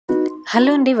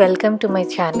Hello అండి, welcome to my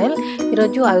channel.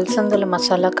 ఈరోజు అలసందల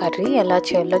masala curry ఎలా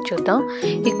చేయాలో చూద్దాం.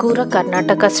 ఈ కూర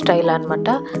కర్ణాటక స్టైల్ అనమాట.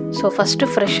 సో ఫస్ట్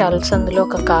ఫ్రెష్ అలసందలు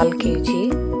ఒక 1/4 kg,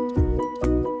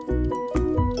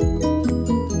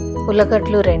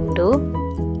 ఉల్లగడ్డలు 2,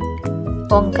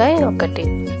 వంకాయ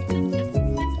 1.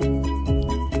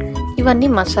 ఇవన్నీ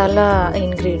మసాలా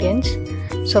ఇంగ్రీడియంట్స్.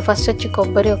 సో ఫస్ట్ వచ్చి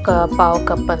కొబ్బరి ఒక 1/2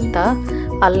 కప్ అంతా,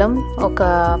 అల్లం ఒక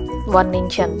 1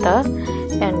 ఇంచ్ అంతా,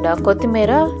 అండ్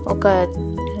కొత్తిమీర ఒక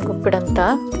గుప్పిడంతా,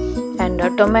 అండ్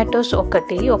టొమాటోస్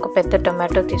ఒక పెద్ద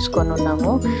టొమాటో తీసుకొని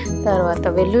ఉన్నాము. తర్వాత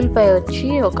వెల్లుల్లిపాయ వచ్చి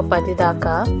ఒక 10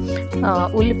 దాకా,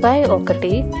 ఉల్లిపాయ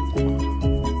 1,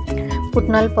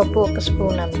 పుట్నాల పప్పు 1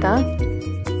 స్పూన్ అంతా,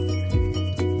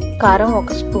 కారం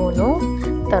 1 స్పూను,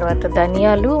 తర్వాత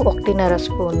ధనియాలు 1.5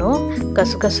 స్పూను,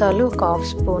 గసగసాలు 1/2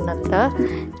 స్పూన్ అంతా,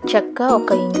 చెక్క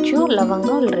 1 ఇంచు,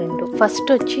 లవంగాలు 2. ఫస్ట్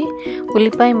వచ్చి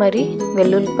ఉల్లిపాయ మరి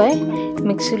వెల్లుల్లిపాయ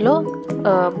మిక్సీలో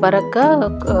బరగ్గా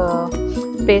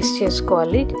పేస్ట్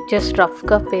చేసుకోవాలి. జస్ట్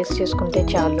రఫ్గా పేస్ట్ చేసుకుంటే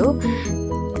చాలు.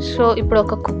 సో ఇప్పుడు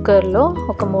ఒక కుక్కర్లో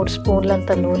ఒక 3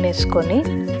 స్పూన్లంత నూనె వేసుకొని,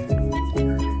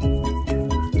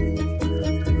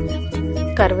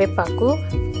 కరివేపాకు,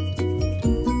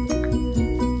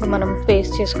 మనం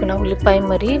పేస్ట్ చేసుకున్న ఉల్లిపాయ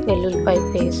మరి వెల్లుల్లిపాయ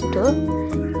పేస్ట్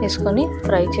వేసుకొని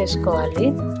ఫ్రై చేసుకోవాలి.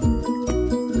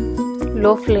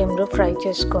 లో ఫ్లేమ్లో ఫ్రై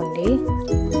చేసుకోండి.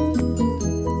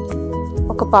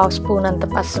 ఒక 1/2 స్పూన్ అంత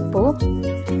పసుపు,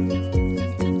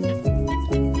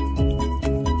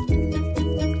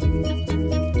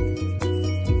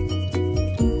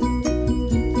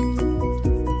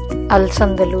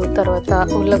 అలసందలు, తర్వాత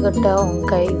ఉల్లగడ్డ,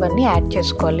 వంకాయ ఇవన్నీ యాడ్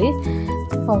చేసుకోవాలి.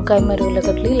 వంకాయ మరియు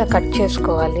ఉల్లగడ్డలు ఇలా కట్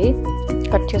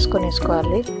చేసుకొని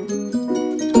వేసుకోవాలి.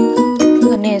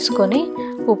 ఇవన్నీ వేసుకొని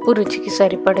ఉప్పు రుచికి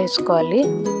సరిపడా వేసుకోవాలి.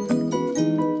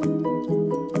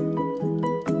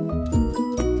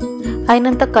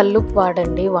 అయినంత కల్లుప్పు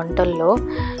వాడండి వంటల్లో.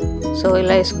 సో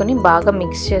ఇలా వేసుకొని బాగా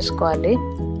మిక్స్ చేసుకోవాలి.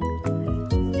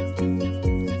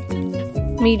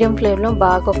 మీడియం ఫ్లేమ్లో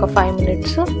బాగా ఒక 5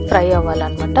 మినిట్స్ ఫ్రై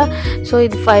అవ్వాలన్నమాట. సో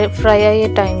ఇది ఫ్రై అయ్యే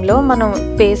టైంలో మనం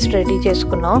పేస్ట్ రెడీ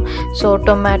చేసుకున్నాం. సో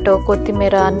టొమాటో,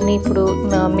 కొత్తిమీర అన్నీ ఇప్పుడు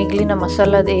మిగిలిన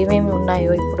మసాలా ఏమేమి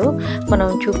ఉన్నాయో ఇప్పుడు మనం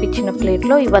చూపించిన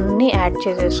ప్లేట్లో ఇవన్నీ యాడ్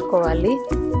చేసేసుకోవాలి.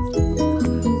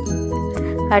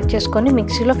 యాడ్ చేసుకొని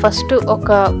మిక్సీలో ఫస్ట్ ఒక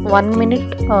 1 మినిట్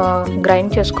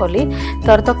గ్రైండ్ చేసుకోవాలి.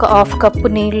 తర్వాత ఒక 1/2 కప్పు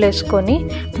నీళ్ళు వేసుకొని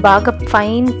బాగా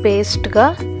ఫైన్ పేస్ట్గా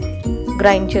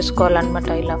గ్రైండ్ చేసుకోవాలన్నమాట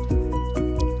ఇలా.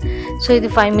 సో ఇది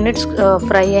 5 మినిట్స్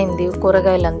ఫ్రై అయింది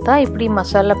కూరగాయలంతా. ఇప్పుడు ఈ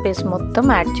మసాలా పేస్ట్ మొత్తం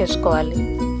యాడ్ చేసుకోవాలి.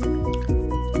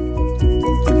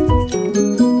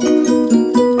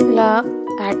 ఇలా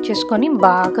యాడ్ చేసుకొని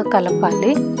బాగా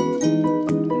కలపాలి.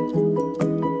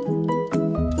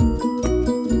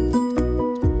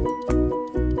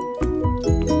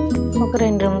 ఒక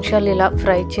 2 నిమిషాలు ఇలా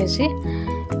ఫ్రై చేసి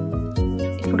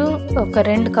ఇప్పుడు ఒక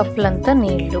 2 కప్పులంతా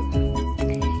నీళ్ళు.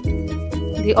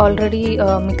 ఇది ఆల్రెడీ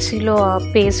మిక్సీలో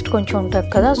పేస్ట్ కొంచెం ఉంటుంది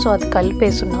కదా, సో అది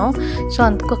కలిపేస్తున్నాం. సో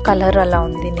అందుకు కలర్ అలా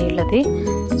ఉంది నీళ్ళది.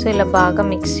 సో ఇలా బాగా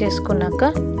మిక్స్ చేసుకున్నాక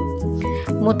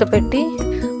మూత పెట్టి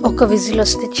ఒక విజిల్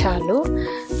వస్తే చాలు.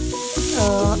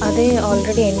 అదే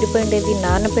ఆల్రెడీ ఎండిపోయిండేది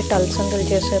నానబెట్టి అలసందలు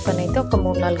చేసే పని అయితే ఒక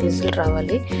 3-4 విజిల్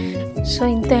రావాలి. సో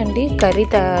ఇంతే అండి, కర్రీ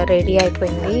రెడీ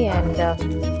అయిపోయింది. అండ్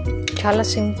చాలా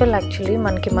సింపుల్ యాక్చువల్లీ.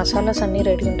 మనకి మసాలాస్ అన్నీ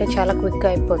రెడీ ఉంటే చాలా క్విక్గా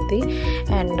అయిపోద్ది.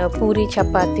 అండ్ పూరి,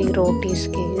 చపాతీ,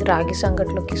 రోటీస్కి, రాగి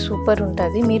సంగట్లోకి సూపర్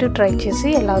ఉంటుంది. మీరు ట్రై చేసి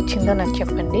ఎలా వచ్చిందో నాకు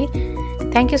చెప్పండి.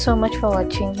 Thank you so much for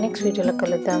watching. Next వీడియోలో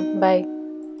కలుద్దాం. బాయ్.